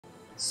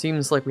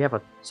Seems like we have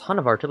a ton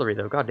of artillery,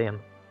 though.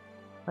 Goddamn.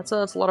 That's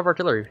a lot of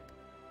artillery.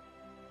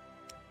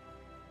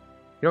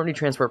 We don't need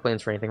transport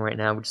planes for anything right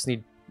now. We just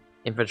need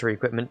infantry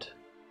equipment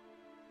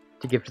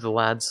to give to the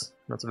lads.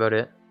 That's about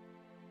it.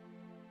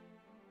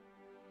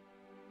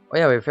 Oh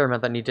yeah, we have a fair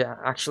amount that need to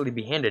actually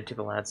be handed to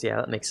the lads. Yeah,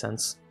 that makes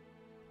sense.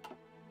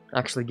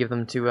 Actually give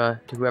them to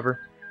whoever.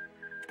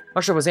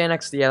 Russia was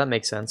annexed. Yeah, that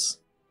makes sense.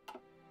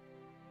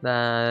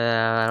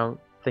 I don't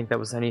think that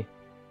was any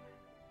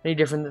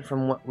different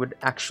from what would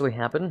actually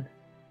happen.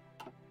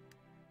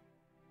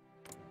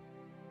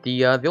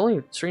 The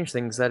only strange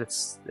thing is that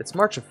it's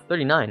March of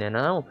 '39, and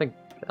I don't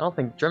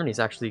think Germany's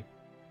actually,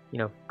 you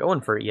know,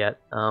 going for it yet.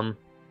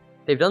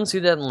 They've done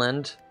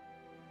Sudetenland.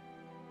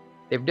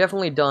 They've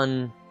definitely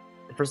done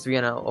the First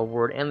Vienna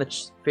Award and the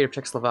fate of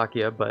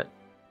Czechoslovakia, but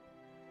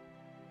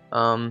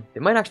they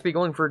might actually be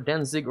going for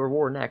Danzig or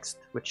war next,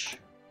 which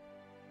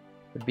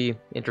would be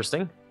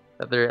interesting.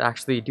 That they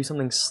actually do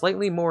something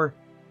slightly more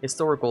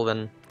historical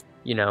than,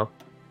 you know,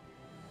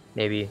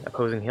 maybe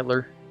opposing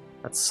Hitler.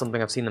 That's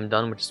something I've seen them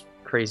done, which is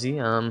crazy.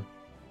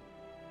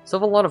 Still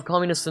have a lot of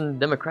communist and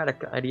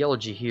democratic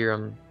ideology here.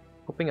 I'm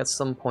hoping at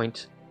some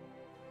point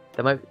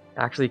that might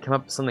actually come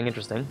up with something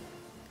interesting.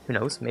 Who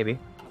knows? Maybe.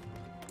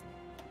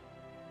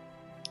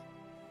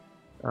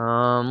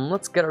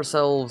 Let's get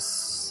ourselves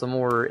some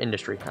more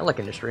industry. I like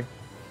industry.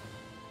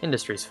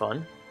 Industry's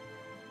fun.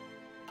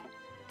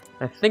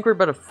 I think we're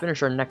about to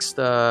finish our next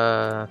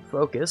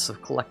focus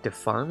of collective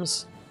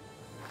farms.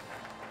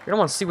 We don't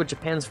want to see what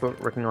Japan's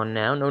working on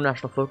now. No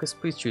national focus.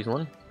 Please choose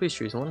one. Please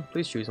choose one.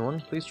 Please choose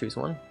one. Please choose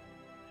one.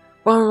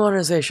 Farm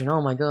modernization.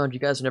 Oh my god, you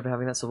guys are never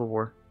having that civil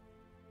war.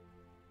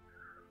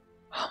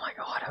 Oh my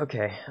god.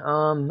 Okay.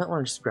 Might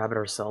want to just grab it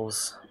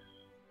ourselves.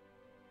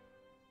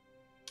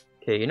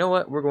 Okay, you know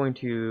what? We're going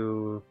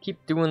to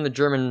keep doing the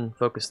German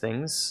focus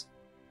things.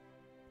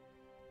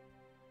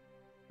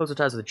 Closer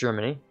ties with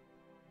Germany.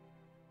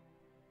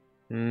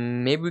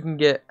 Maybe we can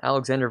get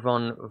Alexander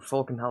von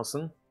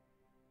Falkenhausen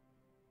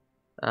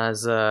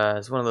as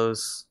one of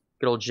those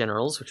good old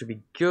generals, which would be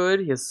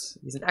good. He's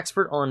an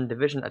expert on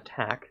division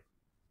attack.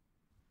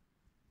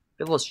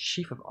 Bill as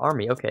chief of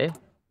army. Okay.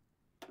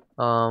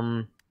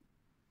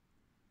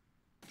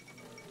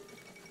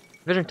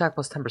 Division attack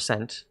plus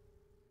 10%.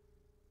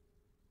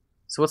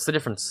 So what's the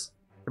difference?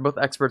 They're both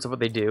experts of what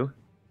they do.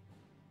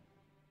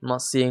 I'm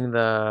not seeing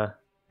the...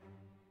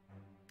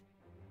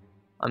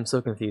 I'm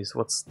so confused.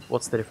 What's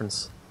the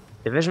difference?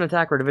 Division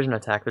attack or division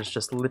attack? There's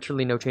just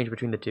literally no change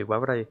between the two. Why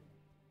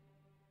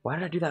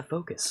did I do that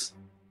focus?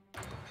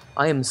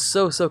 I am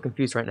so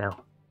confused right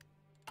now.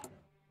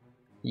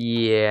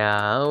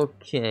 Yeah,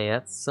 okay,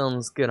 that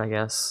sounds good, I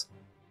guess.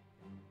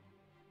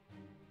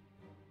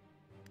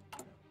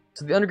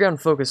 So the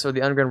underground focus or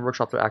the underground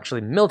workshops are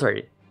actually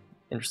military,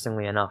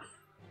 interestingly enough.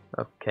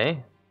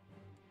 Okay.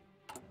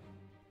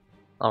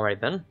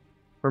 Alright then.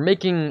 We're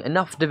making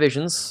enough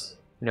divisions,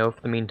 you know, for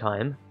the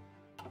meantime.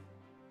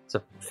 It's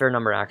a fair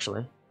number,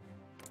 actually.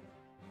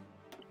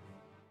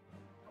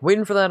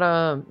 Waiting for that,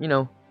 you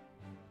know,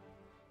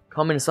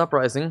 communist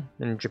uprising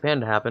in Japan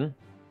to happen.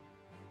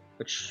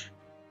 Which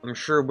I'm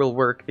sure will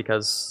work,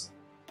 because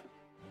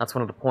that's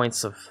one of the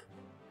points of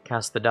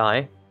Cast the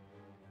Die.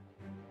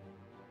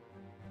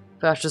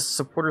 Fascist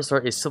supporters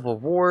start a civil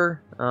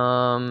war.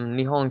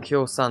 Nihon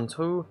Kyo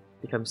Santo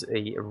becomes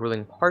a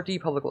ruling party.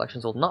 Public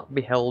elections will not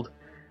be held.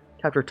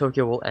 Capture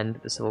Tokyo will end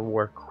the civil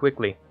war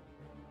quickly.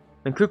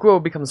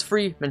 Manchukuo becomes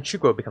free.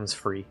 Manchukuo becomes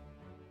free.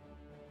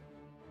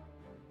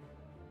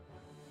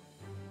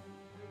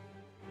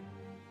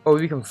 Oh,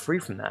 we become free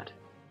from that.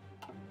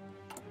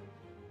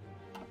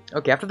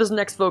 Okay, after this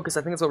next focus,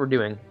 I think that's what we're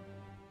doing.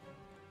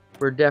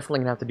 We're definitely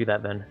gonna have to do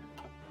that then.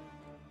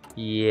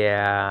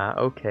 Yeah,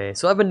 okay.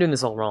 So I've been doing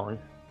this all wrong.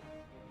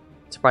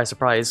 Surprise,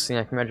 surprise.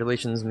 Yeah,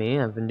 congratulations me.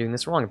 I've been doing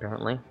this wrong,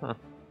 apparently. Huh.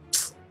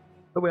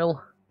 Oh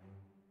well.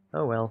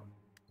 Oh well.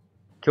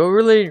 Okay,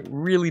 what we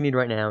really need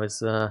right now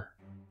is a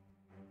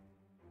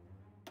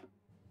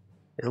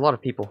lot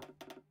of people.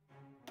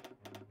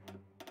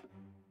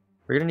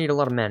 We're gonna need a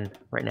lot of men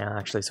right now,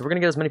 actually. So we're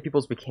gonna get as many people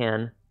as we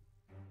can.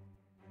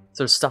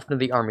 Sort of stuffed into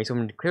the army. So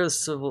when we clear the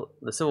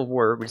civil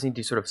war, we just need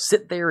to sort of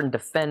sit there and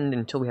defend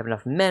until we have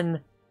enough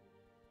men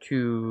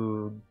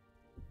to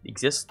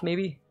exist,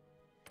 maybe?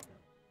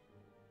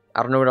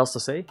 I don't know what else to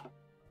say.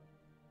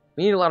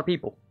 We need a lot of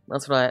people.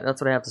 That's what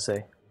I have to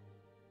say.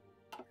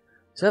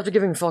 So after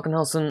giving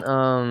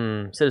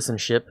Falkenhausen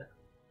citizenship,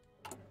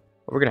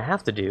 what we're gonna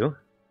have to do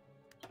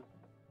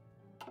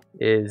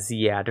is,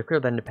 yeah, declare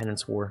the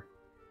independence war.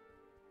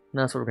 And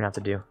that's what we're gonna have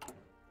to do.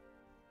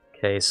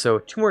 Okay, so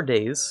 2 more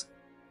days.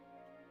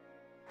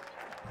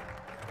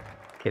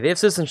 Okay, they have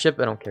citizenship,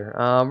 I don't care.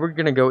 We're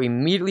gonna go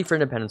immediately for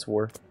independence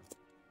war.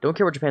 Don't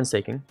care what Japan's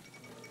taking.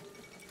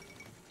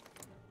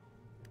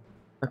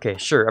 Okay,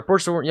 sure.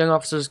 Approach the young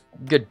officers.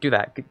 Good, do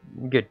that.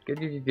 Good.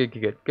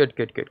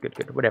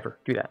 Whatever,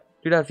 do that.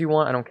 Do that if you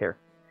want, I don't care.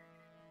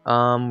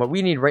 What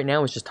we need right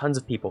now is just tons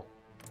of people.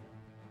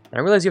 And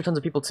I realize you have tons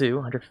of people too,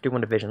 151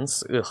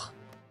 divisions. Ugh.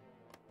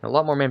 A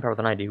lot more manpower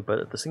than I do, but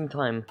at the same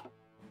time...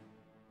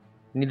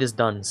 We need this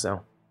done,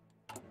 so.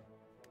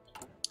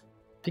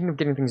 Speaking of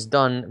getting things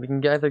done, we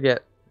can either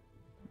get...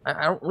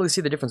 I don't really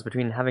see the difference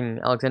between having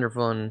Alexander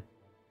von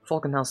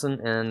Falkenhausen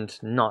and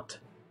not.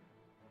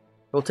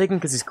 We'll take him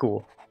because he's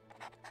cool.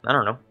 I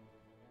don't know.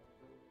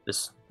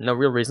 There's no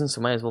real reason,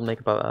 so might as well make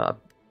up a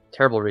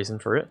terrible reason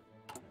for it.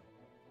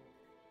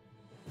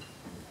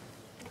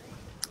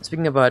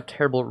 Speaking of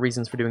terrible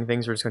reasons for doing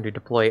things, we're just going to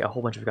deploy a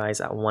whole bunch of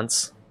guys at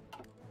once.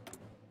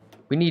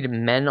 We need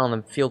men on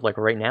the field like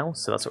right now,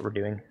 so that's what we're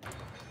doing.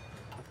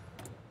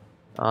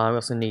 We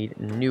also need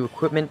new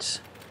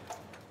equipment.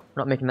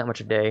 We're not making that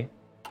much a day.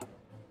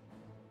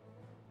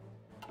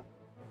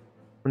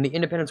 When the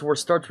Independence War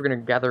starts, we're going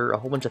to gather a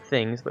whole bunch of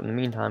things, but in the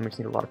meantime, we just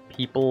need a lot of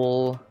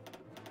people.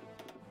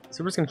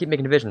 So we're just going to keep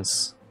making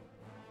divisions.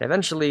 And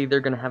eventually,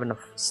 they're going to have enough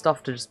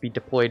stuff to just be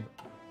deployed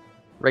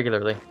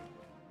regularly.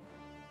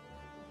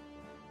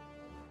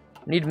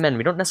 We need men.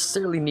 We don't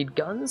necessarily need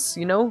guns,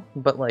 you know?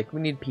 But, like, we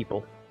need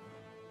people.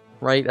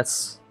 Right?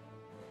 That's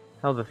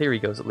how the theory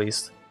goes, at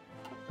least.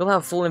 They'll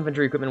have full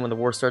infantry equipment when the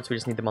war starts. We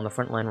just need them on the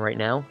front line right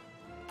now.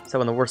 So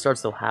when the war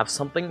starts, they'll have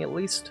something, at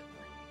least.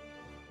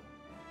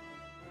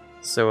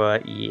 So,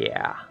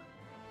 yeah.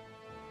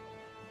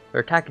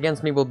 Their attack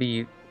against me will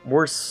be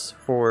worse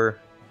for...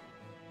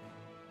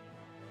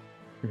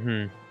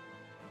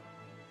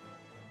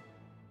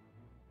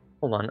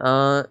 Hold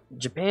on.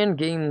 Japan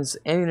gains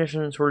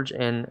ammunition shortage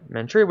in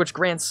Manchuria, which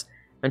grants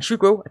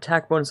Manchukuo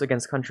attack bonus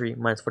against country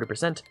minus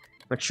 40%.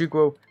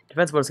 Manchukuo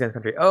defense bonus against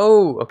country.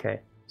 Oh,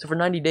 okay. So for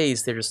 90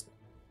 days, they're just...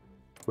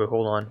 Wait,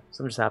 hold on.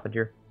 Something just happened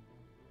here.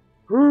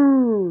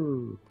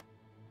 Ooh.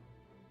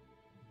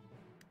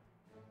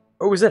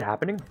 Oh, is that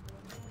happening?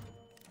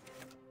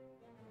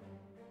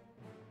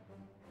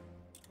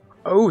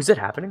 Oh, is it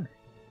happening?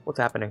 What's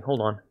happening?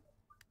 Hold on.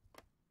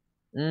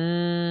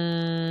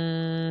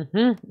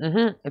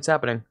 It's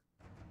happening.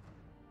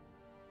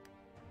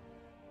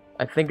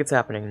 I think it's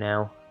happening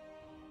now.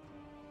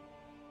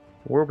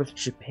 War with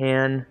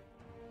Japan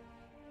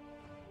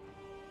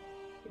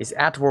is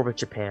at war with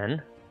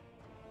Japan.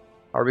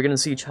 Are we going to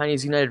see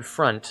Chinese United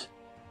Front?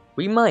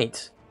 We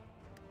might.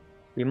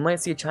 We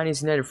might see a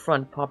Chinese United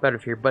Front pop out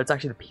of here, but it's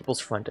actually the People's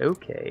Front.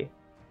 Okay.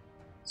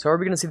 So are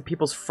we going to see the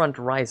People's Front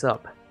rise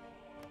up?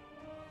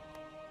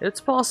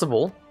 It's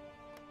possible.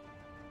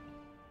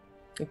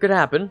 It could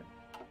happen.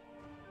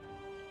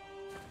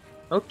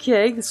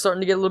 Okay, it's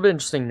starting to get a little bit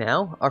interesting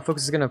now. Our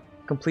focus is going to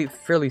complete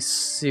fairly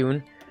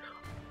soon.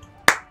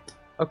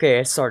 Okay,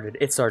 it started.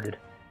 It started.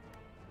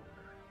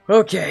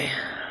 Okay.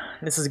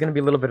 This is going to be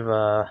a little bit of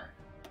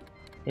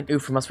an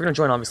oof from us. We're going to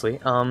join, obviously.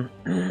 I'm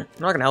not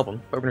going to help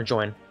him, but we're going to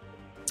join.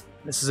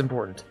 This is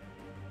important.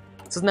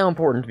 This is now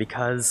important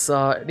because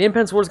the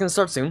Independence War is going to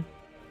start soon.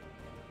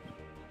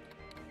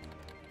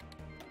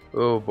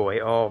 Oh boy.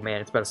 Oh man,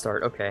 it's about to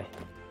start. Okay.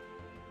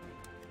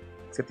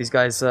 Let's get these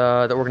guys,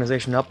 the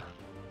organization up.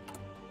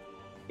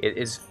 It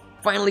is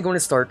finally going to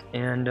start,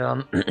 and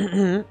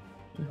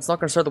it's not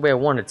going to start the way I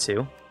wanted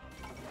to.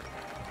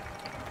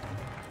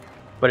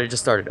 But it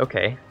just started.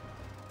 Okay.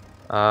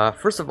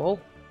 First of all,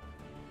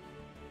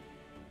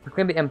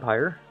 proclaim the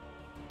Empire.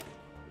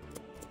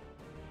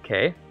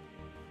 Okay.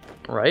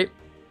 Right.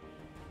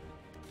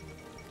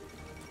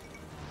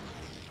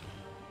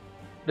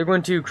 They're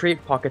going to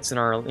create pockets in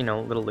our, you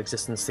know, little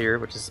existence here,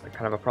 which is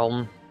kind of a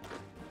problem.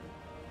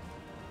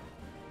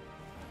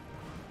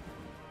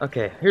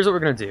 Okay, here's what we're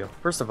going to do.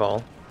 First of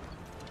all,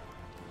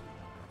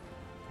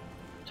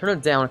 turn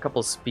it down a couple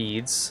of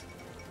speeds.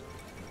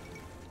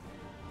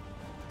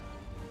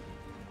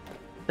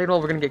 Second of all,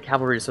 we're going to get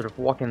cavalry to sort of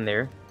walk in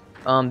there.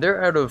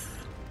 They're out of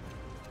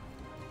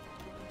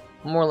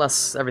more or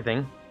less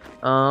everything.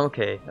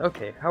 Okay.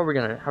 How are we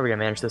gonna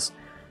manage this?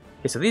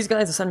 Okay, so these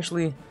guys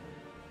essentially,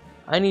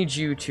 I need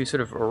you to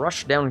sort of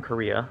rush down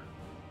Korea,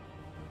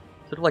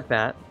 sort of like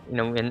that, you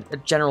know, in a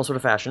general sort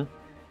of fashion,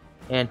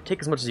 and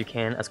take as much as you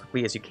can, as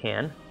quickly as you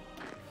can.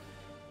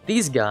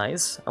 These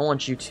guys, I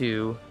want you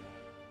to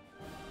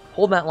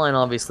hold that line,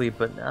 obviously,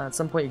 but at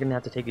some point you're gonna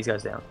have to take these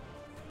guys down.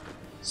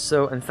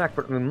 So, in fact,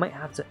 what we might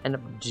have to end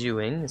up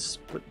doing is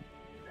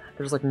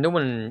there's like no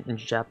one in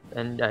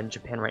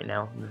Japan right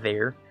now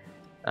there,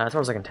 as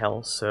far as I can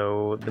tell.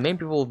 So the main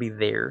people will be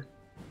there.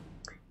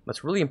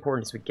 What's really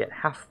important is we get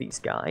half these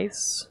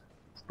guys.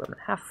 Split them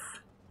in half.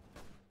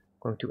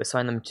 Going to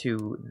assign them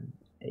to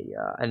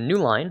a new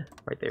line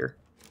right there.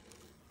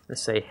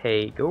 Let's say,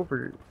 hey, go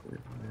over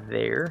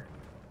there,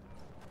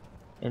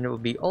 and it will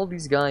be all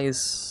these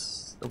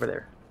guys over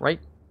there, right?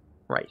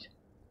 Right.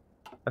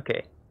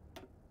 Okay.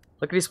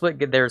 Lickety split,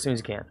 get there as soon as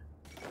you can.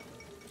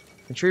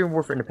 Manchurian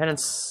War for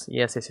Independence.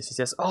 Yes.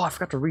 Oh, I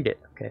forgot to read it.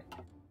 Okay,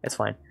 that's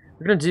fine.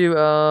 We're gonna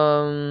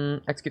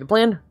do execute the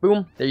plan.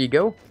 Boom. There you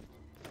go.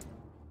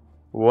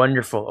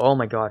 Wonderful. Oh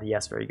my god,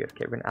 yes, very good.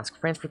 Okay, we're gonna ask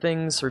France for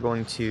things. We're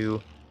going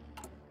to...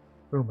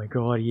 Oh my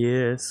god,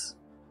 yes.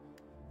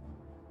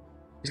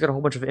 He's got a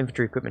whole bunch of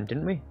infantry equipment,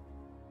 didn't we?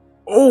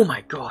 Oh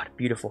my god,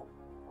 beautiful.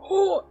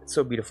 Oh, it's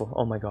so beautiful.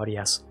 Oh my god,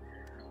 yes.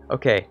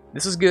 Okay,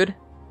 this is good.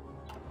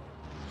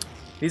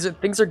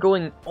 Things are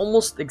going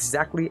almost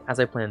exactly as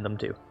I planned them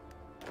to.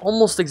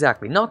 almost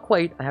exactly. Not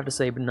quite, I have to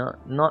say, but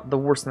not the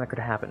worst thing that could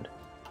have happened.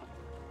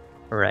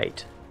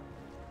 Right.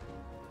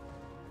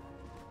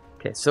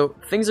 Okay, so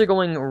things are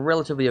going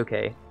relatively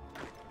okay.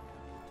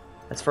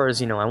 As far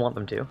as, you know, I want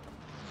them to.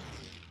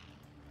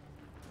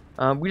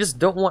 We just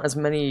don't want as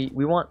many...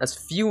 We want as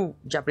few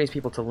Japanese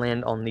people to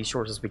land on these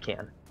shores as we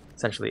can,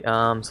 essentially.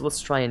 So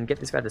let's try and get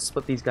this guy to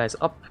split these guys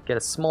up, get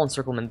a small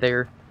encirclement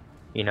there.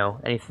 You know,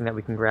 anything that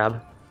we can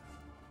grab.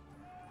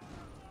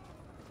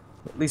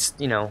 At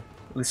least, you know,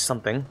 at least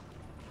something.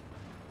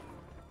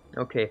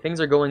 Okay,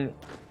 things are going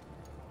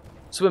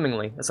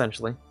swimmingly,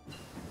 essentially.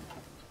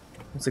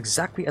 It's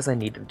exactly as I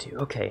need them to.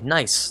 Okay,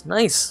 nice,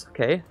 nice,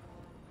 okay.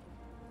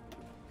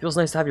 Feels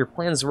nice to have your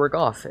plans work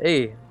off.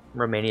 Hey,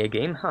 Romania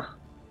game, huh.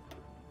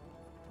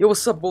 Yo,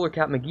 what's up, Bowler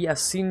Cat McGee? I've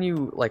seen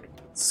you, like,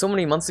 so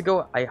many months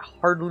ago, I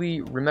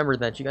hardly remember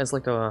that you guys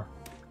like to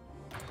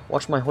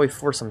watch my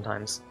HOI4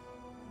 sometimes.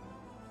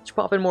 You should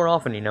pop in more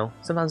often, you know.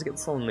 Sometimes it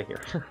gets lonely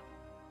here.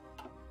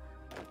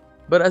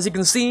 But as you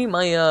can see,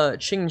 my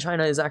Qing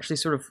China is actually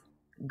sort of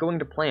going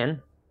to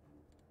plan.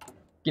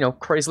 You know,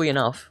 crazily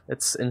enough.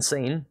 It's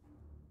insane.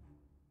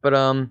 But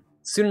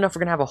soon enough we're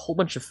gonna have a whole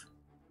bunch of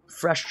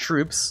fresh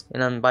troops.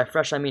 And by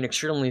fresh I mean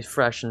extremely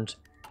fresh, and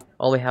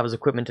all they have is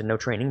equipment and no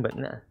training, but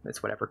nah,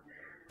 it's whatever.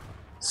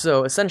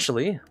 So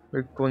essentially,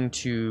 we're going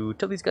to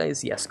tell these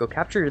guys, yes, go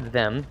capture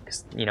them,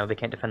 because, you know, they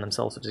can't defend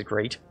themselves, which is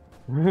great.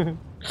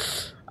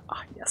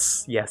 Ah,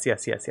 yes, yes,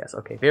 yes, yes, yes.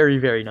 Okay, very,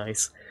 very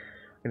nice.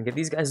 We're gonna get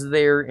these guys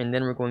there, and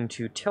then we're going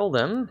to tell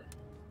them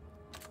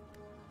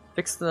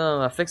fix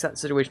that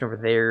situation over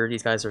there.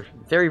 These guys are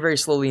very, very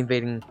slowly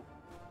invading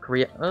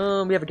Korea.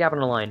 We have a gap in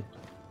our line.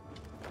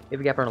 We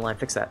have a gap in our line.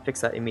 Fix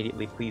that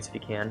immediately, please, if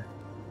you can.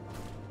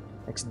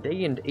 Next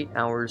day and 8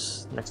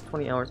 hours. Next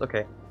 20 hours.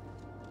 Okay.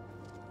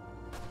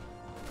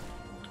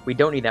 We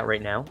don't need that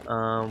right now.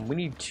 We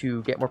need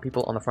to get more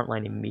people on the front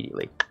line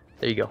immediately.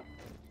 There you go.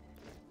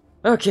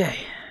 Okay.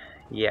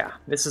 Yeah,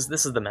 this is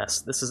the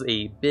mess. This is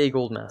a big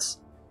old mess.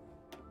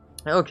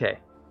 Okay.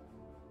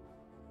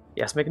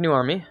 Yes, make a new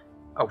army.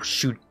 Oh,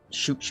 shoot.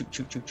 Shoot.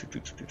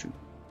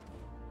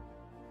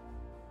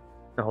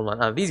 No, hold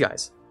on. These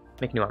guys.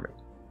 Make a new army.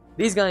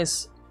 These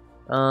guys,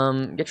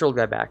 get your old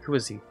guy back. Who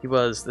is he? He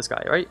was this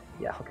guy, right?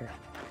 Yeah, okay.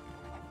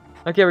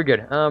 Okay, we're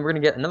good. We're gonna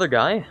get another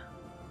guy.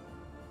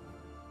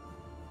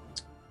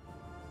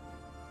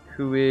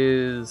 Who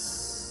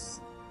is...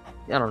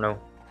 I don't know.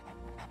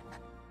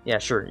 Yeah,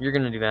 sure, you're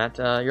gonna do that.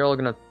 You're all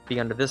gonna be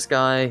under this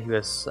guy who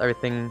has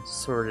everything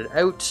sorted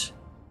out.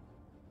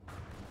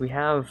 We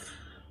have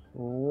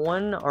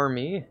one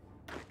army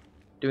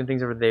doing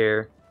things over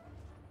there.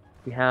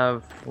 We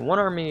have one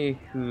army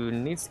who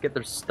needs to get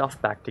their stuff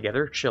back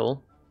together.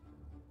 Chill.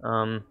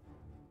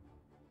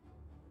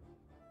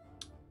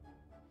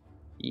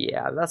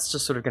 Yeah, that's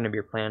just sort of gonna be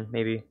your plan,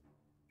 maybe.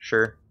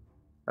 Sure.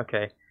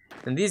 Okay.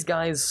 And these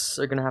guys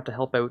are gonna have to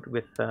help out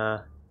with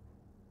that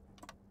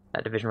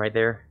division right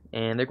there.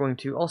 And they're going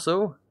to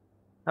also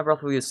have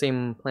roughly the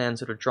same plan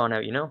sort of drawn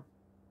out, you know?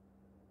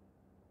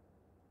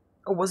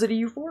 Oh, was it a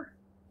U4?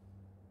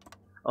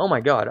 Oh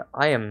my god,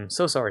 I am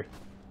so sorry.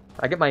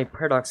 I get my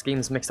Paradox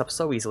games mixed up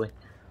so easily.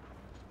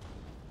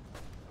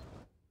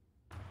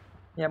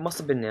 Yeah, it must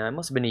have been a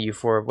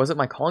U4. Was it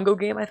my Congo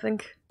game, I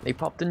think? They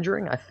popped in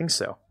during? I think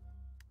so.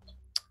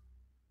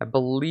 I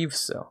believe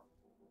so.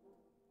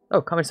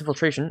 Oh, communist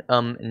infiltration.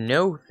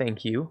 No,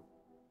 thank you.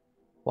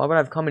 Why would I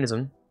have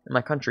communism in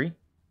my country?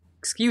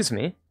 Excuse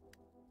me.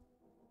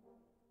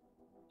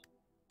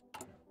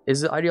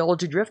 Is it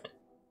ideology drift?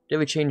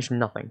 Daily change,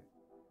 nothing.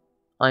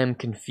 I am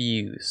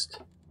confused.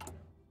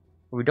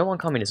 We don't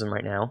want communism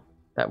right now.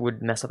 That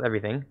would mess up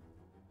everything.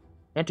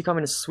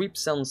 Anti-communist sweep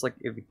sounds like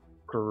it'd be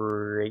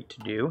great to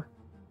do.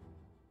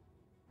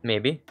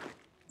 Maybe.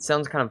 It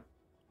sounds kind of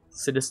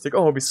sadistic.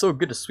 Oh, it'd be so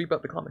good to sweep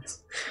out the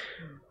communists.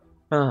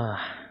 I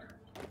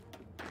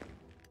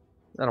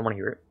don't want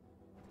to hear it.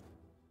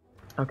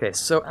 Okay,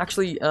 so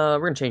actually, we're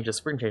gonna change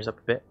this. We're gonna change this up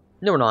a bit.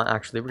 No, we're not,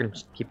 actually. We're gonna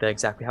keep that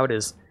exactly how it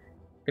is.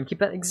 We're gonna keep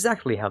that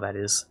exactly how that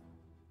is.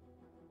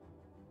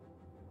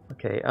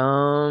 Okay,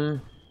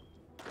 how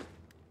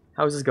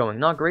is this going?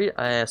 Not great?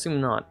 I assume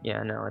not.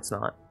 Yeah, no, it's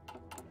not.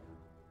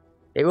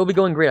 It will be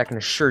going great, I can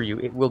assure you.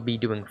 It will be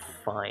doing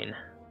fine.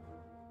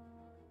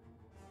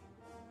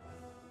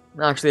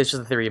 Actually, it's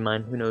just a theory of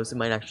mine. Who knows? It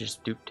might actually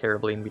just do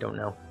terribly and we don't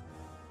know.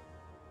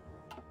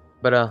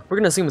 But, we're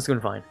gonna assume it's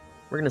doing fine.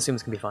 We're gonna assume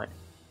it's gonna be fine.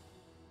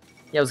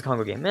 Yeah, it was a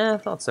Congo game. I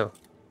thought so.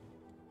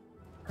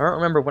 I don't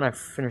remember when I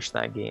finished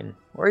that game.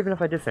 Or even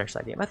if I did finish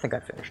that game. I think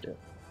I finished it.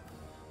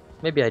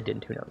 Maybe I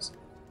didn't, who knows.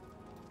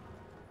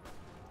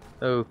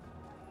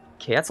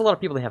 Okay, that's a lot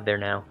of people they have there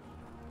now.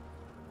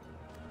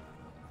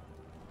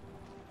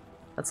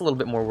 That's a little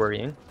bit more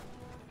worrying.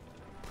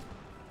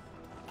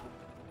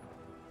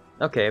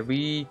 Okay,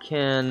 we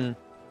can...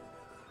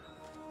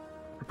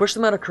 If we push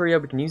them out of Korea,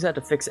 we can use that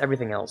to fix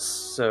everything else,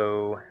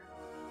 so...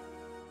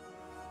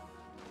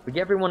 We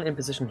get everyone in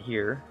position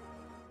here.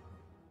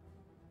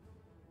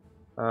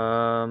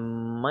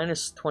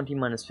 Minus 20,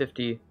 minus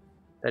 50.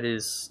 That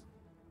is...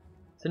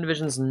 Some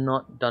division's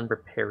not done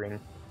preparing.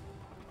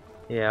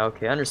 Yeah,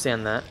 okay, I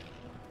understand that.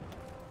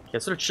 Okay,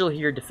 sort of chill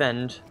here,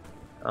 defend.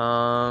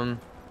 Get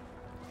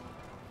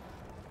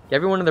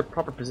everyone in their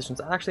proper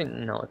positions. Actually,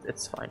 no,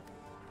 it's fine.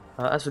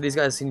 As for these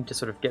guys, you need to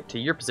sort of get to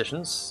your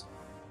positions.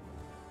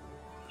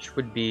 Which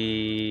would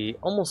be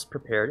almost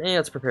prepared. Yeah,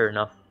 it's prepared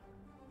enough.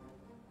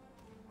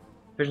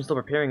 Division's still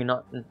preparing and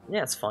not...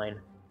 Yeah, it's fine.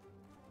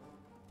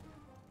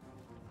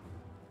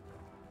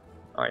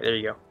 Alright, there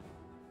you go.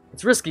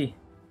 It's risky,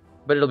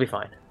 but it'll be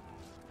fine.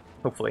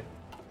 Hopefully.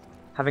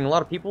 Having a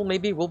lot of people,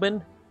 maybe, will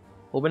win.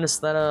 Will win us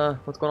that,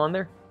 what's going on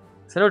there?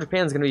 So I know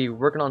Japan's going to be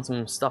working on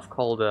some stuff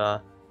called,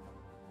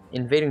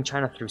 invading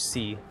China through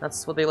sea.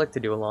 That's what they like to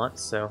do a lot,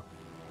 so...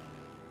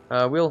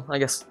 we'll, I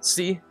guess,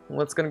 see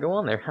what's going to go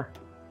on there.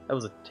 That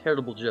was a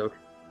terrible joke.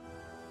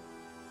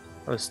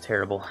 That was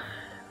terrible.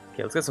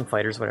 Okay, let's get some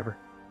fighters, whatever.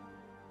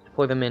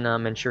 Deploy them in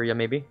Manchuria,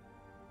 maybe.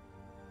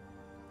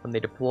 When they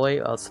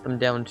deploy, I'll set them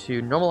down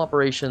to normal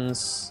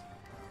operations,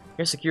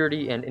 air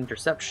security, and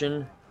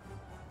interception.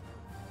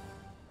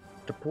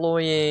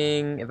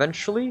 Deploying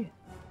eventually?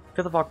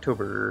 5th of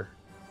October.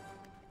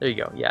 There you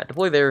go. Yeah,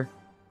 deploy there.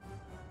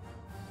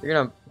 You're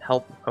gonna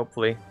help,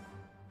 hopefully.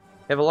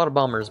 They have a lot of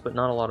bombers, but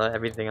not a lot of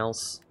everything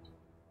else.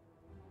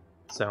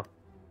 So,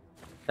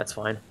 that's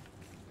fine.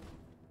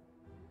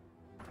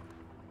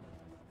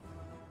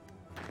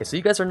 Okay, so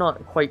you guys are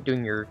not quite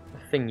doing your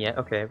thing yet.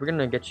 Okay, we're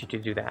gonna get you to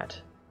do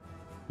that.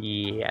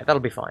 Yeah,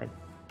 that'll be fine.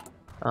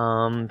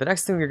 The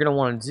next thing you're gonna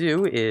want to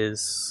do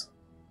is...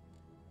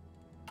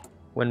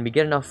 when we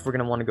get enough, we're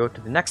gonna want to go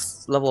to the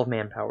next level of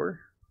manpower.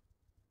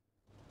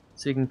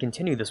 So you can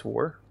continue this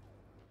war.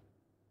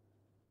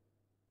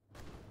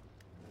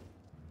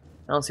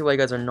 I don't see why you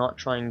guys are not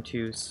trying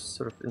to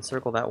sort of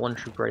encircle that one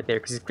troop right there,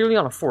 because he's clearly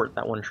on a fort,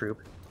 that one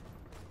troop.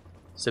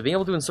 So being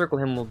able to encircle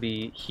him will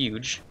be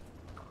huge.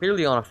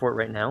 Clearly on a fort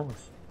right now,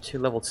 to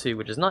level 2,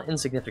 which is not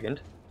insignificant.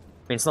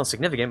 I mean, it's not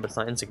significant, but it's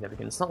not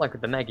insignificant. It's not like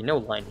the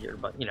Maginot line here,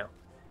 but, you know.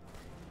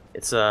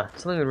 It's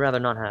something we'd rather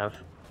not have.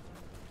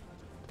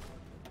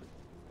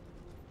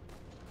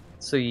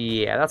 So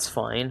yeah, that's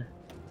fine.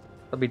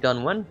 That'll be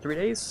done when? 3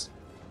 days?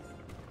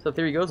 So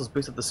there he goes, let's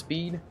boost up the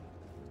speed.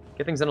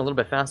 Get things done a little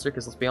bit faster,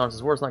 because let's be honest,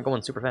 this war's not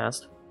going super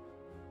fast.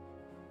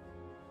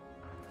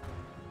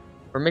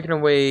 We're making our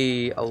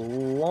way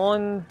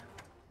along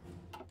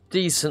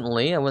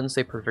decently. I wouldn't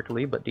say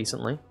perfectly, but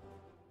decently.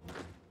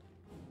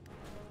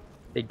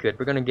 Okay, good.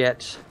 We're gonna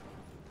get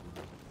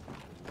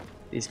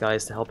these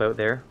guys to help out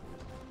there.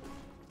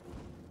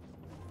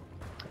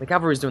 The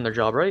cavalry's doing their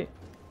job, right?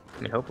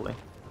 I mean, hopefully.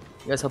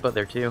 You guys help out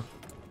there too.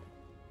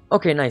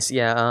 Okay, nice.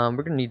 Yeah,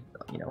 we're gonna need,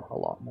 you know, a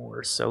lot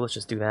more, so let's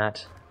just do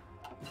that.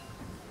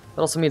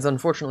 That also means,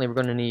 unfortunately, we're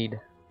gonna need a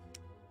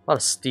lot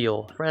of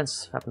steel.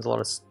 France happens to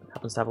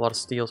have a lot of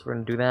steel, so we're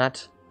gonna do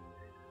that.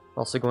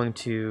 We're also going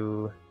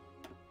to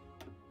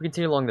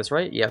continue along this,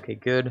 right? Yeah. Okay.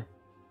 Good.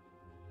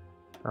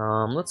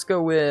 Let's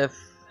go with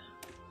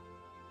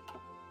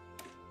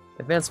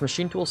advanced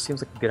machine tools.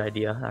 Seems like a good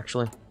idea,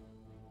 actually.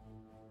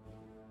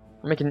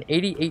 We're making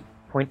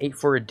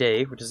 88.84 a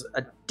day, which is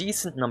a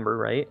decent number,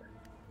 right?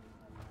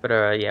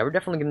 But yeah, we're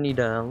definitely gonna need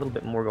a little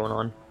bit more going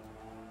on.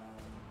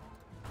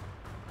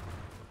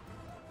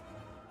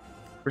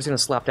 We're just gonna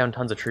slap down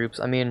tons of troops.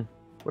 I mean,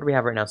 what do we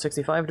have right now?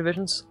 65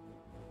 divisions?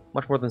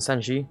 Much more than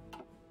Senji.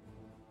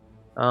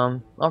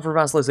 Offer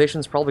vassalization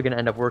is probably gonna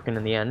end up working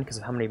in the end because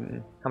of how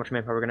much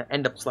manpower we're gonna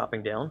end up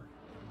slapping down.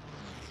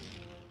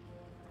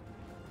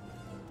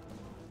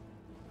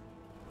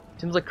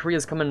 Seems like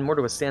Korea's coming more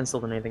to a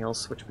standstill than anything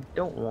else, which we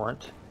don't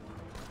want.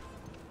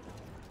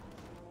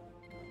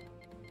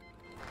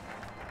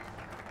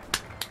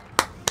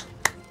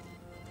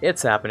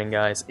 It's happening,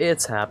 guys.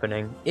 It's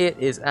happening. It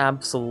is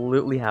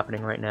absolutely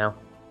happening right now.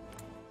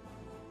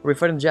 Are we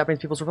fighting the Japanese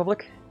People's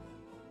Republic?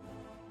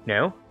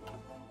 No?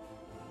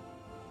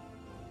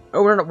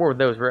 Oh, we're not at war with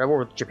those. We're at war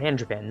with Japan,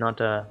 not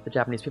the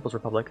Japanese People's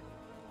Republic.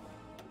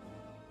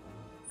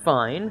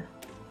 Fine.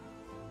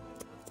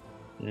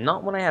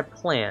 Not what I had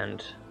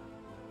planned.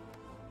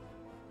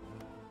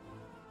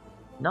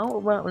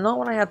 Not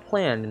what I had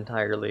planned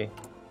entirely.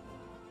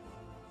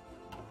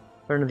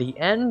 But in the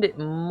end, it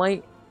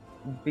might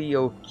be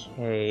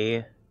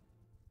okay.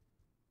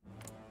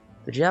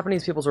 The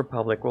Japanese People's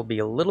Republic will be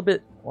a little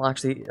bit, well,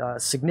 actually,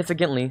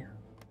 significantly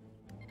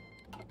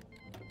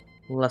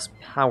less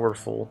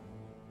powerful.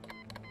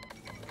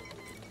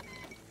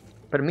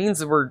 But it means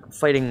that we're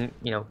fighting,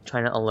 you know,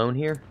 China alone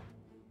here.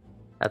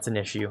 That's an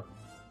issue.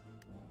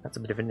 That's a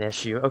bit of an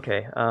issue.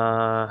 Okay, they're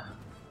on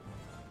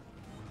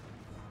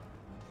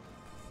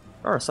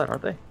our side,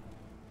 aren't they?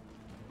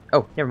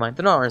 Oh, never mind.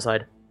 They're not on our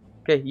side.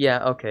 Okay,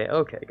 yeah, okay,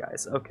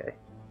 guys, okay.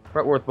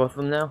 We're at war with both of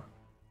them now?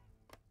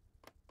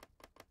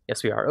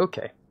 Yes, we are.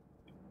 Okay.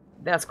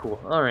 That's cool.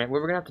 Alright,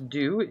 what we're gonna have to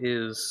do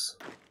is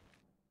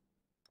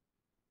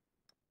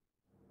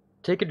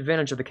take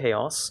advantage of the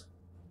chaos.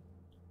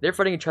 They're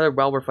fighting each other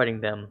while we're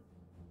fighting them.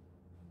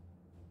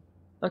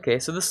 Okay,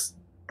 so this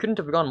couldn't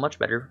have gone much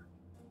better.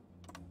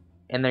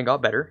 And then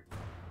got better.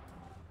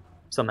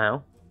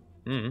 Somehow.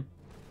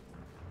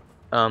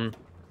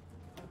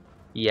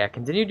 Yeah,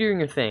 continue doing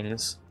your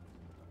things.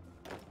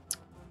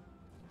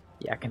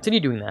 Yeah, continue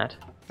doing that.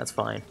 That's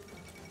fine.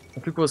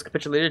 If people has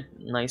capitulated,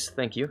 nice,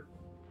 thank you.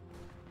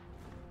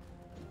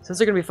 Since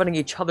they're going to be fighting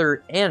each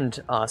other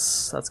and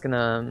us, that's going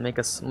to make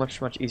us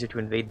much, much easier to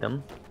invade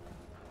them.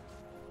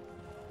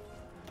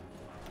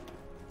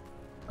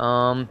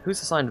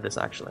 Who's assigned to this,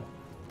 actually?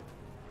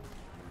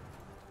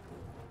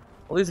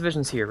 All these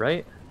divisions here,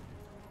 right?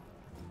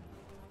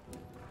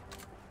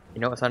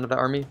 You know, assigned to the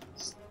army?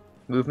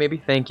 Move, maybe?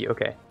 Thank you,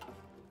 okay.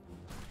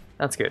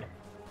 That's good.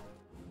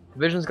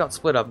 Divisions got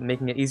split up,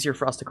 making it easier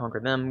for us to conquer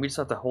them. We just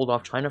have to hold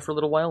off China for a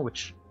little while,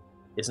 which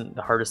isn't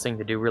the hardest thing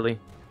to do, really.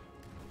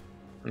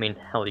 I mean,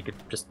 hell, you could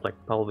just, like,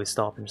 probably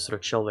stop and just sort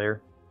of chill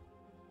there.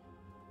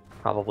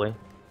 Probably.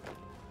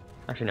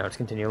 Actually, no, just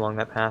continue along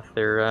that path.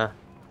 They're,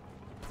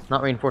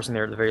 not reinforcing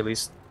there at the very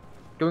least.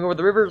 Going over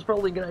the river is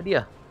probably a good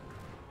idea.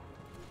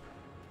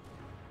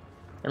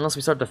 Unless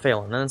we start to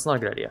fail, and then it's not a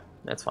good idea.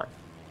 That's fine.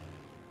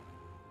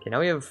 Okay, now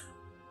we have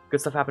good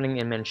stuff happening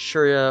in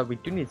Manchuria. We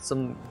do need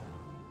some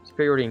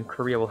superiority in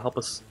Korea. Will help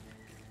us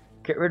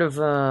get rid of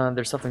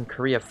their stuff in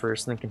Korea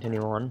first, and then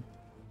continue on.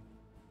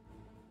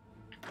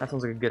 That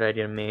sounds like a good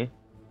idea to me.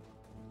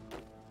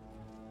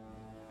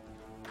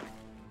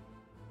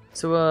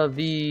 So,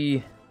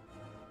 the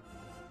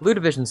blue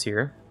divisions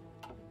here,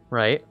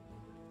 right?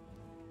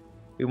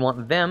 We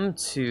want them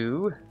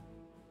to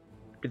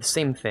do the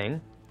same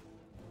thing.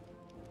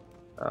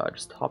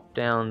 Just hop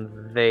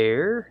down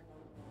there.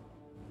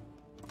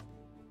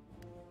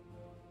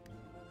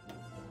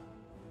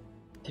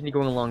 Continue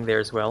going along there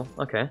as well.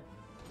 Okay. You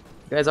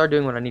guys are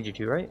doing what I need you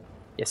to, right?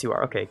 Yes, you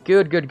are. Okay,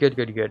 good, good, good,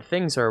 good, good.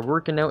 Things are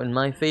working out in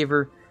my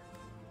favor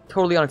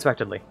totally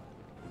unexpectedly,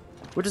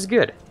 which is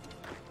good.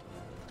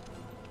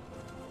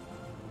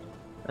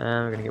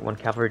 We're gonna get one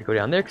cavalry to go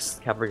down there, because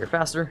cavalry are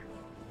faster.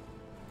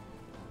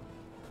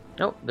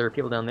 Oh, there are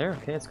people down there.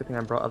 Okay, it's a good thing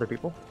I brought other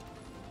people.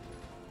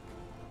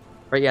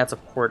 Right, yeah, it's a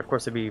port. Of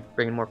course, they'd be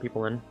bringing more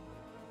people in.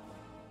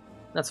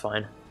 That's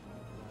fine.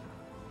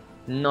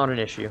 Not an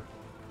issue.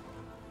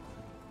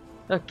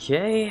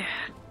 Okay.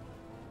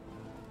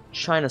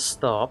 China,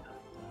 stop.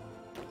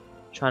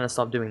 China,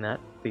 stop doing that,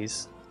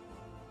 please.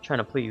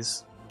 China,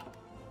 please.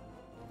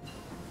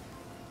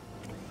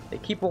 They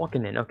keep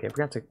walking in. Okay, we're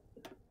gonna have to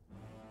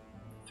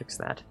fix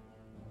that.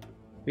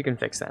 We can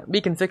fix that.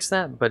 We can fix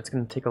that, but it's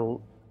gonna take a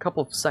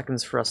couple of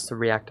seconds for us to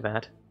react to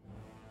that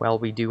while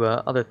we do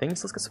other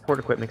things. Let's get support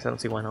equipment, because I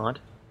don't see why not.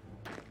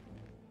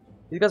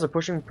 These guys are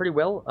pushing pretty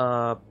well,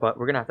 but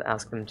we're gonna have to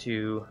ask them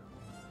to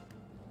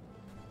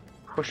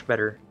push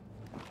better.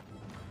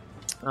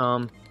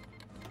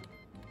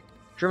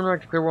 German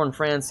right to clear war in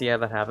France, yeah,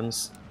 that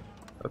happens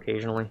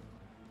occasionally.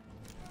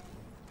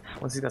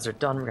 Once these guys are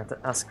done, we're gonna have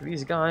to ask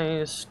these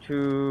guys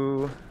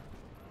to...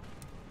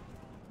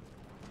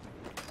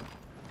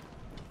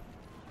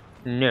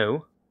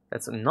 No,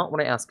 that's not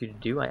what I asked you to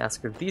do. I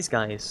asked for these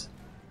guys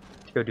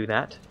to go do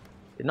that.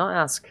 Did not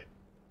ask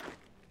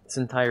this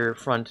entire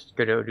front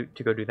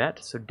to go do that.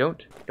 So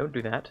don't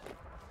do that.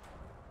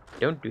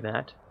 Don't do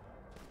that.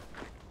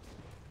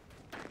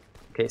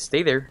 Okay,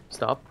 stay there.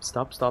 Stop,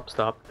 stop, stop,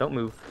 stop. Don't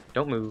move.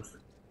 Don't move.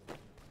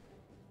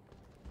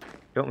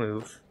 Don't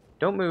move.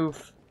 Don't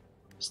move.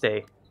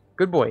 Stay.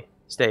 Good boy.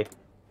 Stay.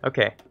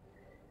 Okay.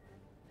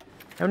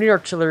 I don't need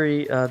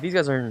artillery. These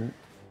guys are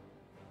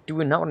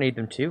doing not what I need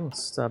them to.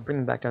 Let's bring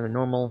them back down to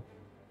normal.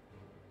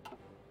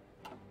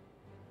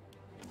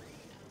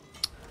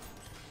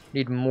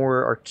 Need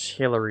more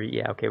artillery.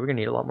 Yeah, okay, we're gonna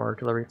need a lot more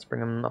artillery. Let's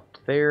bring them up to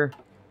there.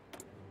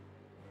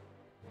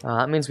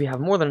 That means we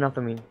have more than enough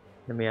than we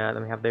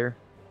have there.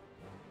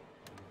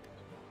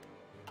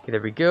 Okay,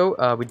 there we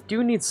go. We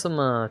do need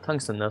some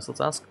tungsten though, so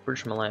let's ask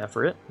British Malaya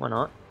for it. Why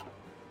not?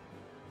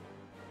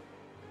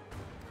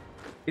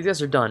 These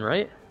guys are done,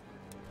 right?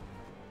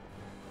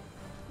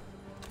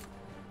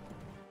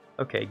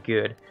 Okay,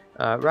 good.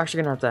 We're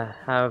actually gonna have to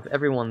have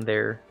everyone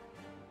there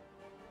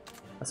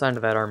assigned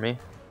to that army.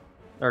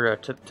 Or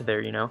to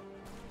there, you know.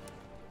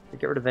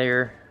 Get rid of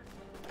there.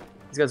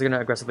 These guys are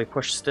gonna aggressively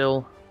push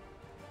still.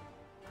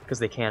 Because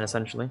they can,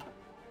 essentially.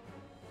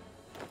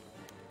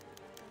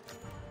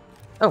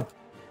 Oh.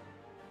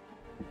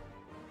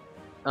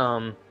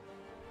 I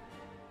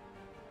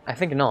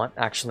think not,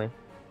 actually.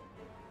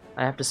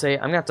 I have to say,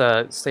 I'm gonna have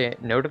to say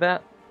no to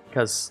that,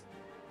 because,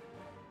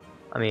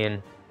 I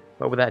mean,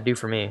 what would that do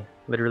for me?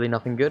 Literally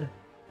nothing good?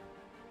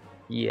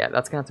 Yeah,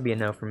 that's gonna have to be a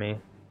no for me.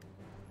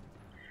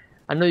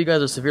 I know you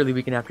guys are severely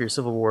weakened after your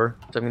civil war,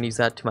 so I'm gonna use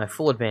that to my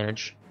full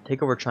advantage,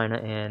 take over China,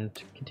 and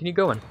continue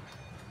going.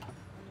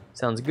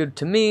 Sounds good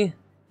to me,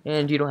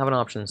 and you don't have an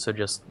option, so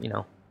just, you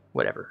know,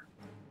 whatever.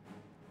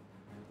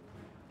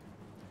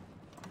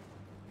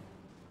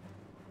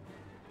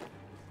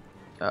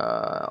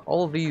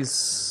 All of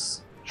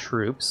these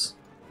troops.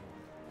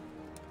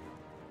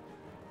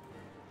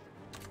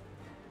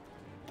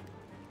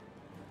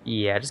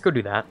 Yeah, just go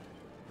do that.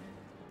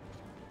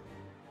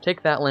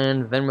 Take that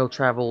land, then we'll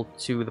travel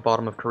to the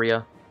bottom of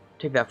Korea.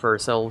 Take that for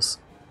ourselves.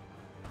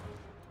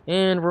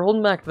 And we're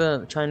holding back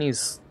the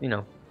Chinese, you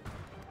know,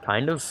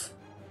 kind of,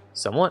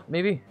 somewhat,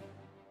 maybe?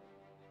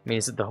 I mean,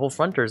 is it the whole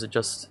front, or is it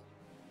just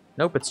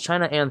Nope, it's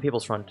China and the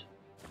People's Front.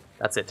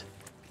 That's it.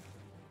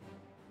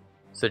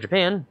 So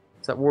Japan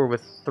is at war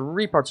with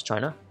 3 parts of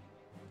China,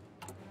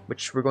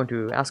 which we're going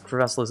to ask for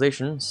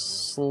vassalization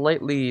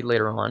slightly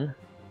later on.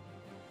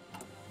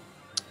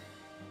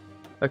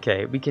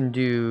 Okay, we can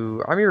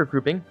do army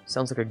regrouping.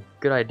 Sounds like a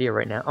good idea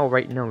right now. Oh,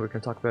 right, no, we're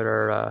going to talk about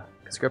our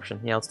conscription.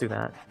 Yeah, let's do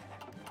that.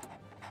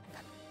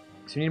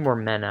 So we need more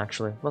men,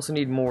 actually. We also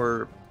need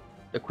more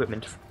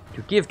equipment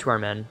to give to our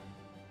men.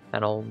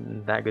 And all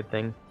that good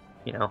thing,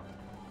 you know.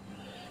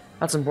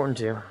 That's important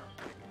too.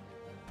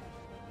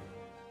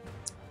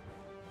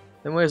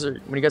 Then when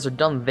you guys are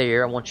done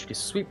there, I want you to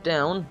sweep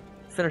down,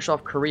 finish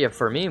off Korea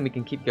for me, and we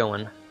can keep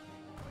going.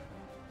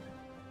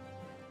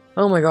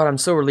 Oh my god, I'm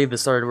so relieved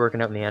this started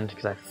working out in the end,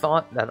 because I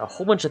thought that a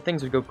whole bunch of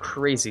things would go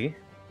crazy.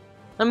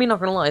 I mean, not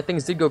gonna lie,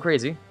 things did go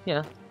crazy,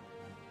 yeah.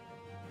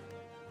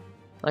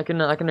 I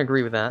can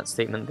agree with that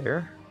statement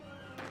there.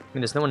 I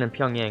mean, there's no one in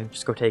Pyongyang,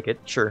 just go take it,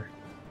 sure.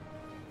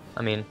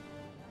 I mean,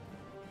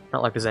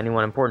 not like there's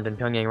anyone important in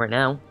Pyongyang right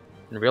now,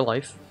 in real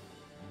life.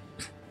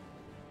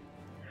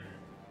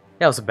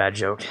 That was a bad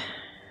joke.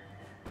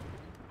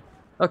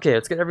 Okay,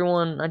 let's get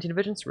everyone 19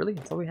 divisions, really?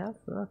 That's all we have?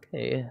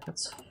 Okay,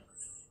 that's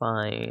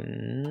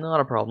fine. Not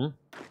a problem.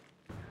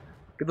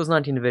 Get those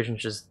 19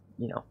 divisions, just,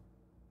 you know,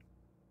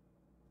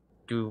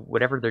 do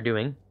whatever they're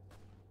doing.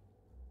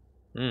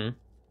 Who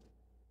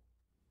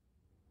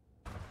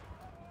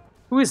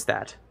is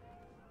that?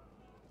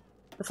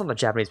 That's not the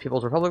Japanese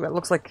People's Republic. That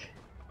looks like...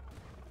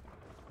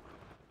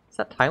 Is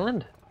that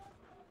Thailand?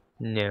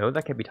 No,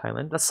 that can't be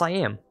Thailand. That's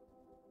Siam.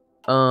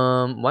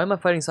 Why am I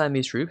fighting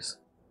Siamese troops?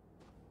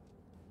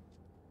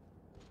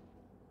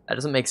 That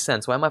doesn't make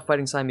sense. Why am I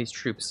fighting Siamese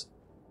troops?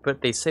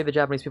 But they say the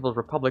Japanese People's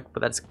Republic,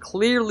 but that's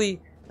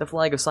clearly the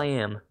flag of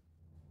Siam.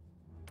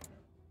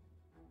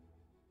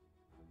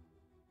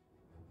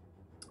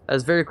 That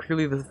is very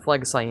clearly the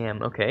flag of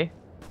Siam. Okay.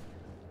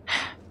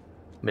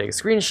 Make a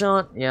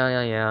screenshot. Yeah.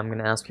 I'm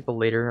gonna ask people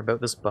later about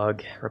this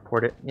bug.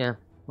 Report it. Yeah.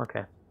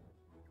 Okay.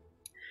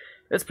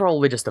 It's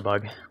probably just a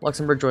bug.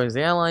 Luxembourg joins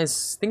the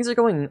Allies. Things are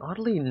going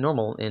oddly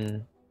normal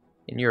in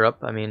Europe.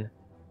 I mean,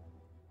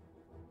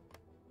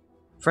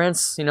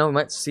 France, you know, we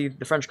might see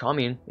the French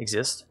Commune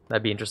exist.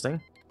 That'd be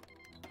interesting.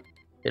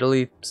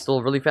 Italy,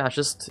 still really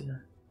fascist.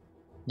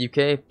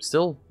 UK,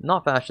 still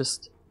not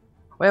fascist.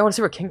 Wait, I want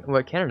to see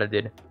what Canada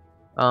did.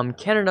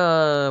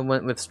 Canada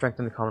went with strength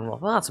in the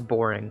Commonwealth. Well, that's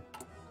boring.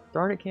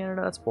 Darn it,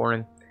 Canada, that's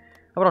boring.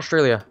 How about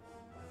Australia?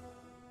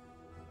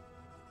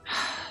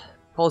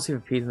 Policy of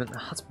appeasement,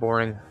 that's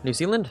boring. New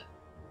Zealand?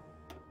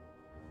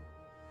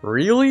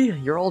 Really?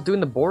 You're all doing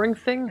the boring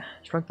thing?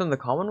 Strengthen the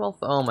Commonwealth?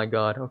 Oh my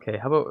god, okay,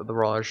 how about the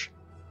Raj?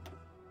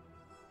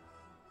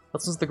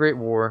 Lessons of the Great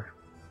War.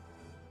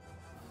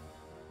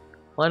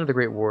 Line of the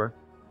Great War.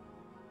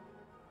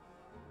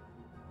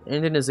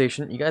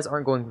 Indianization. You guys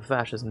aren't going for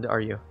fascism,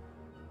 are you?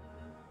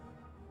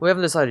 We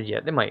haven't decided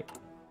yet. They might.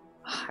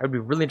 It would be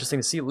really interesting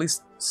to see at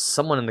least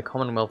someone in the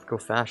Commonwealth go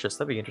fascist.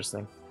 That'd be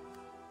interesting.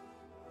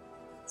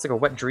 It's like a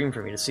wet dream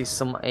for me to see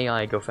some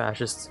AI go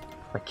fascist.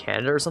 Like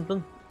Canada or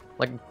something?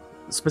 Like,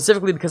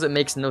 specifically because it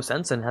makes no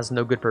sense and has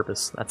no good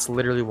purpose. That's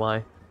literally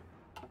why.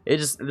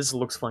 This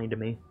looks funny to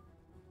me.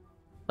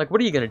 Like,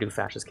 what are you gonna do,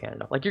 fascist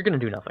Canada? Like, you're gonna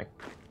do nothing.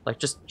 Like,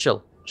 just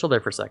chill. Chill there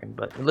for a second,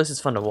 but at least it's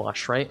fun to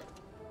watch, right?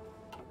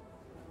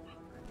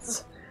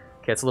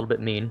 Okay, it's a little bit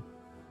mean.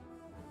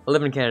 I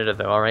live in Canada,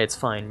 though, alright? It's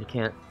fine. You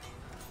can't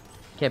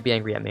be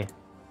angry at me.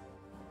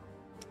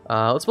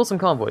 Let's build some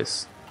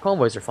convoys.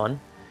 Convoys are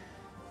fun.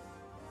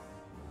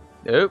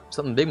 Oh,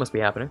 something big must be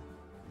happening.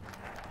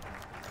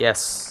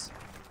 Yes.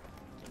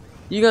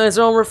 You guys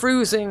are all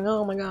refusing!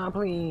 Oh my god,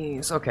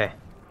 please! Okay.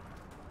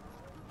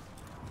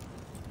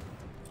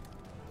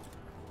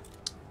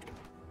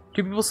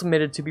 Two people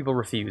submitted, 2 people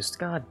refused.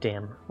 God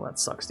damn. Well, that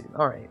sucks, dude.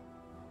 Alright.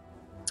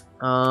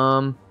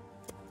 I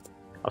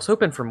was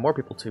hoping for more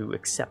people to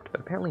accept, but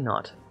apparently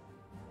not.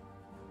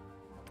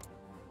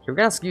 Okay, we're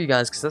gonna ask you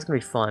guys, because that's gonna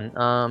be fun.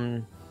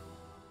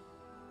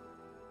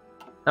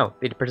 Oh,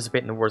 they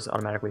participate in the wars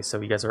automatically, so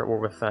you guys are at war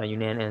with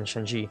Yunnan and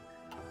Shenji.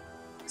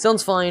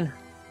 Sounds fine.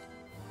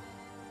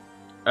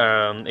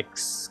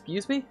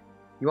 Excuse me?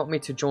 You want me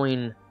to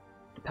join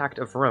the Pact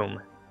of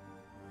Rome?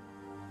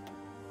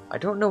 I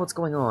don't know what's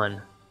going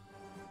on.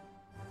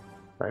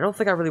 But I don't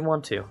think I really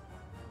want to.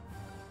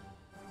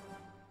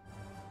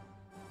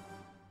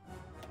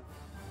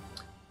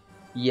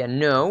 Yeah,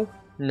 no,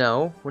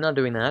 we're not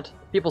doing that.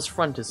 People's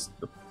Front is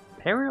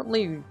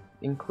apparently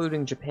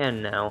including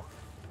Japan now.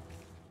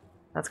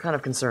 That's kind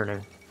of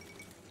concerning.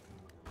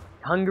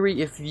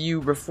 Hungary, if you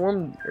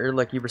reform, or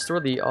like you restore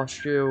the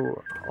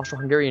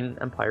Austro-Hungarian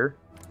Empire,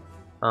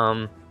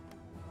 by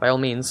all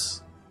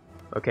means,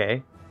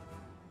 okay.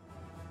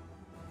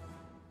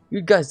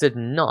 You guys did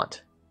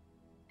not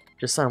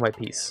just sign a white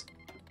peace.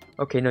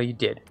 Okay, no, you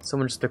did.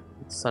 Someone just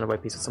signed a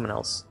white peace with someone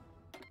else.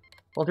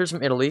 Volunteers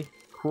from Italy.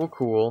 Cool,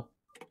 cool.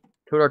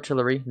 Towed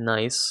artillery.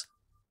 Nice.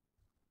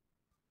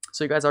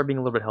 So you guys are being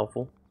a little bit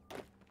helpful.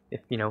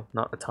 If, you know,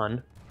 not a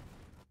ton.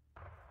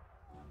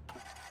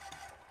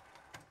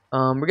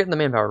 We're getting the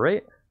manpower,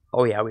 right?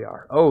 Oh yeah, we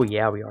are. Oh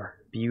yeah, we are.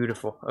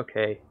 Beautiful.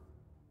 Okay.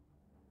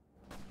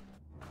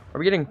 Are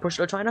we getting pushed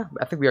out of China?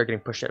 I think we are getting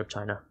pushed out of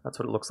China. That's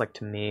what it looks like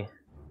to me.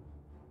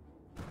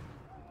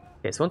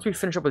 Okay, so once we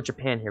finish up with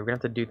Japan here, we're gonna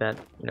have to do that,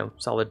 you know,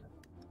 solid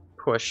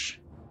push.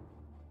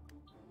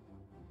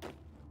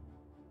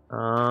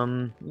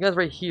 You guys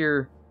right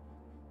here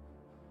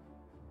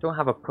don't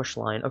have a push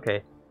line.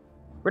 Okay.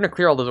 We're gonna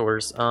clear all those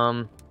orders,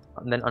 and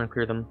then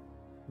unclear them.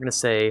 We're gonna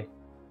say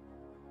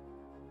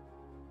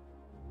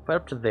fight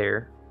up to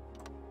there.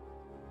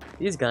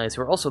 These guys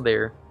who are also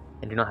there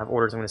and do not have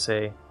orders, I'm gonna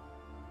say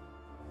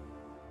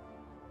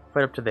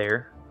fight up to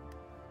there.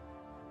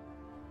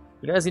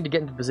 You guys need to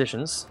get into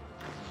positions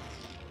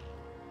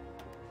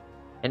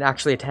and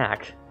actually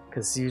attack,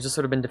 because you've just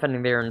sort of been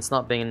defending there and it's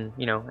not been,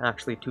 you know,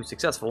 actually too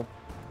successful.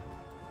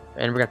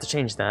 And we're gonna have to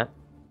change that.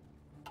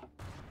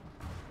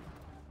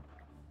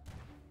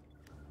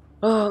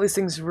 Oh, these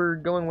things were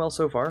going well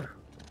so far.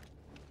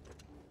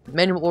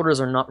 Manual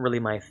orders are not really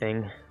my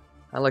thing.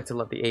 I like to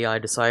let the AI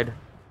decide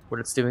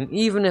what it's doing,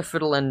 even if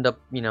it'll end up,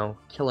 you know,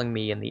 killing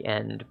me in the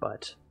end,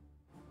 but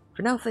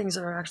for now things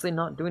are actually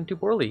not doing too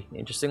poorly,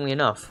 interestingly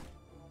enough.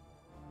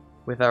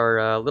 With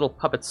our little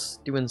puppets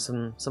doing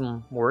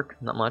some work,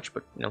 not much,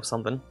 but, you know,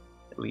 something,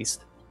 at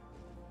least.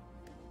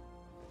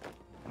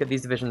 Get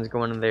these divisions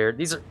going in there.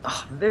 These are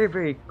very,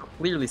 very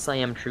clearly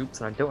Siam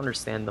troops, and I don't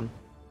understand them.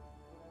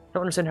 I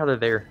don't understand how they're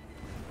there.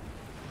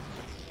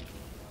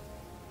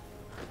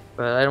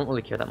 But I don't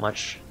really care that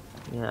much.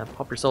 Yeah,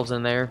 pop yourselves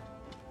in there.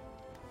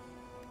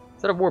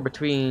 Is that a war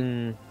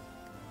between...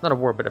 not a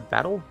war, but a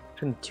battle?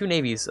 Between two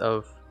navies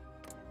of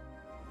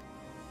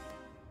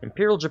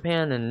Imperial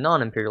Japan and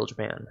non-Imperial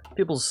Japan.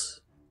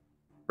 People's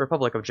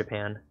Republic of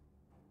Japan.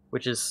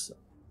 Which is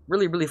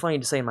really, really funny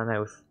to say in my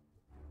mouth.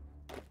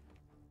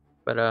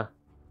 But,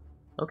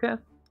 okay. Gotta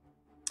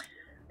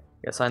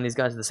assign these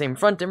guys to the same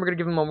front, and we're gonna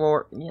give them a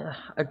more, yeah,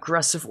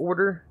 aggressive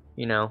order.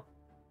 You know.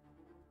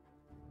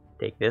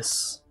 Take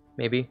this,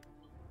 maybe.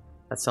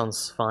 That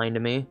sounds fine to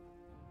me.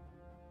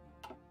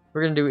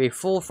 We're gonna do a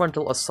full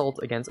frontal assault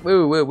against...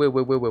 Whoa, whoa, whoa,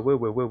 whoa, whoa, whoa,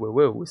 whoa, whoa, whoa,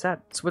 whoa. Was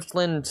that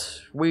Switzerland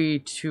way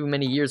too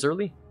many years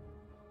early?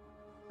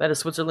 That is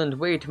Switzerland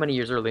way too many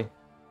years early.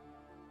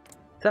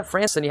 Is that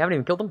France and you haven't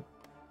even killed them?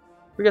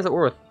 What are you guys at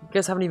war with? You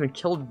guys haven't even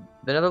killed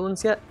the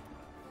Netherlands yet?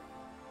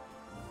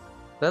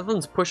 The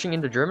Netherlands pushing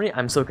into Germany?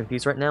 I'm so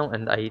confused right now,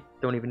 and I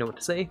don't even know what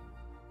to say.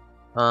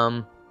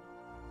 At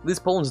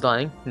least Poland's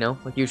dying, you know,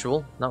 like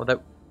usual. Not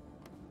without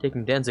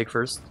taking Danzig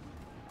first.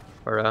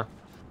 Or,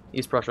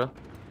 East Prussia.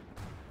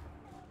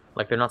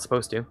 Like they're not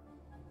supposed to.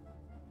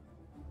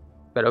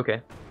 But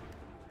okay.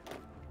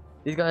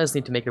 These guys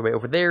need to make their way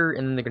over there,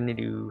 and then they're gonna need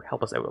to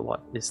help us out a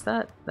lot. Is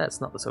that?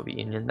 That's not the Soviet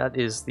Union. That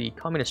is the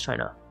Communist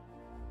China.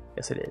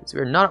 Yes, it is.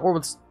 We're not at war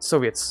with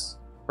Soviets,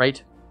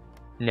 right?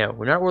 No,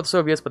 we're not at war with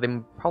Soviets, but they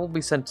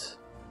probably sent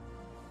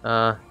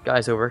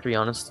guys over, to be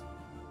honest.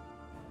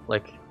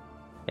 Like,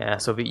 yeah,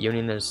 Soviet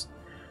Union, there's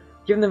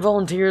giving them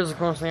volunteers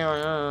across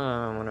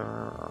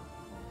the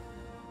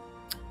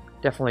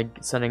definitely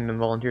sending them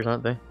volunteers,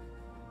 aren't they?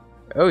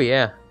 Oh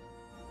yeah.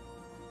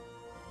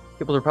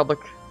 People's Republic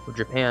of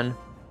Japan.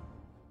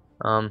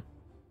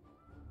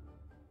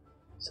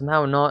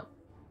 Somehow not.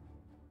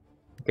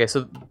 Okay,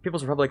 so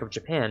People's Republic of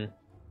Japan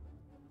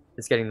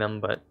is getting them,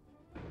 but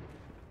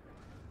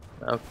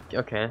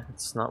okay,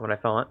 that's not what I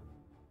thought.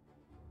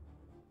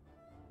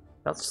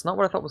 That's not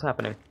what I thought was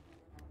happening.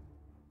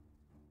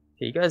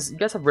 Okay, you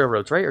guys have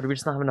railroads, right? Or do we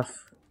just not have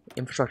enough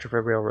infrastructure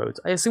for railroads?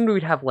 I assumed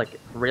we'd have like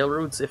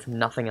railroads if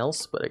nothing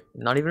else, but like,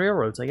 not even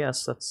railroads. I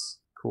guess that's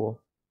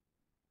cool.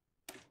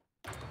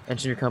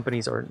 Engineer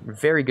companies are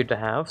very good to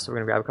have, so we're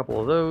gonna grab a couple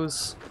of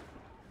those.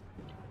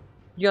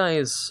 You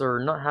guys are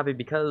not happy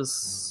because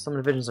some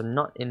divisions are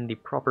not in the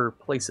proper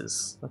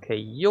places. Okay,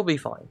 you'll be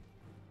fine.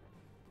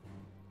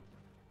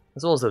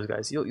 As well as those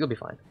guys, you'll be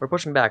fine. We're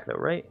pushing back though,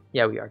 right?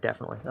 Yeah, we are,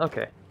 definitely.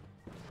 Okay.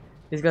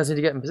 These guys need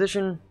to get in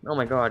position. Oh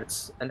my god,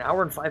 it's an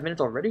hour and 5 minutes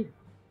already?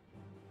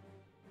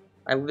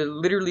 I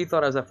literally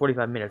thought I was at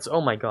 45 minutes.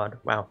 Oh my god,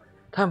 wow.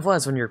 Time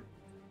flies when you're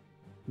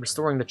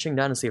restoring the Qing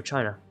Dynasty of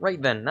China. Right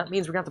then, that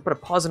means we're going to have to put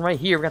a pause in right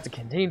here. We're going to have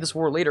to continue this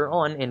war later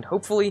on, and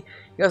hopefully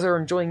you guys are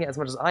enjoying it as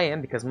much as I am,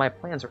 because my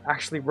plans are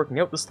actually working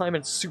out this time,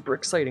 and it's super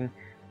exciting.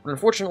 But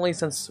unfortunately,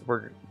 since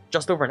we're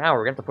just over an hour,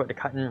 we're going to have to put a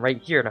cut in right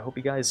here, and I hope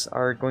you guys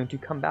are going to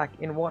come back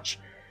and watch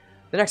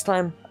the next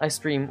time I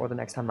stream, or the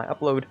next time I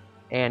upload,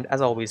 and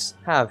as always,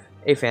 have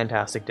a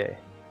fantastic day.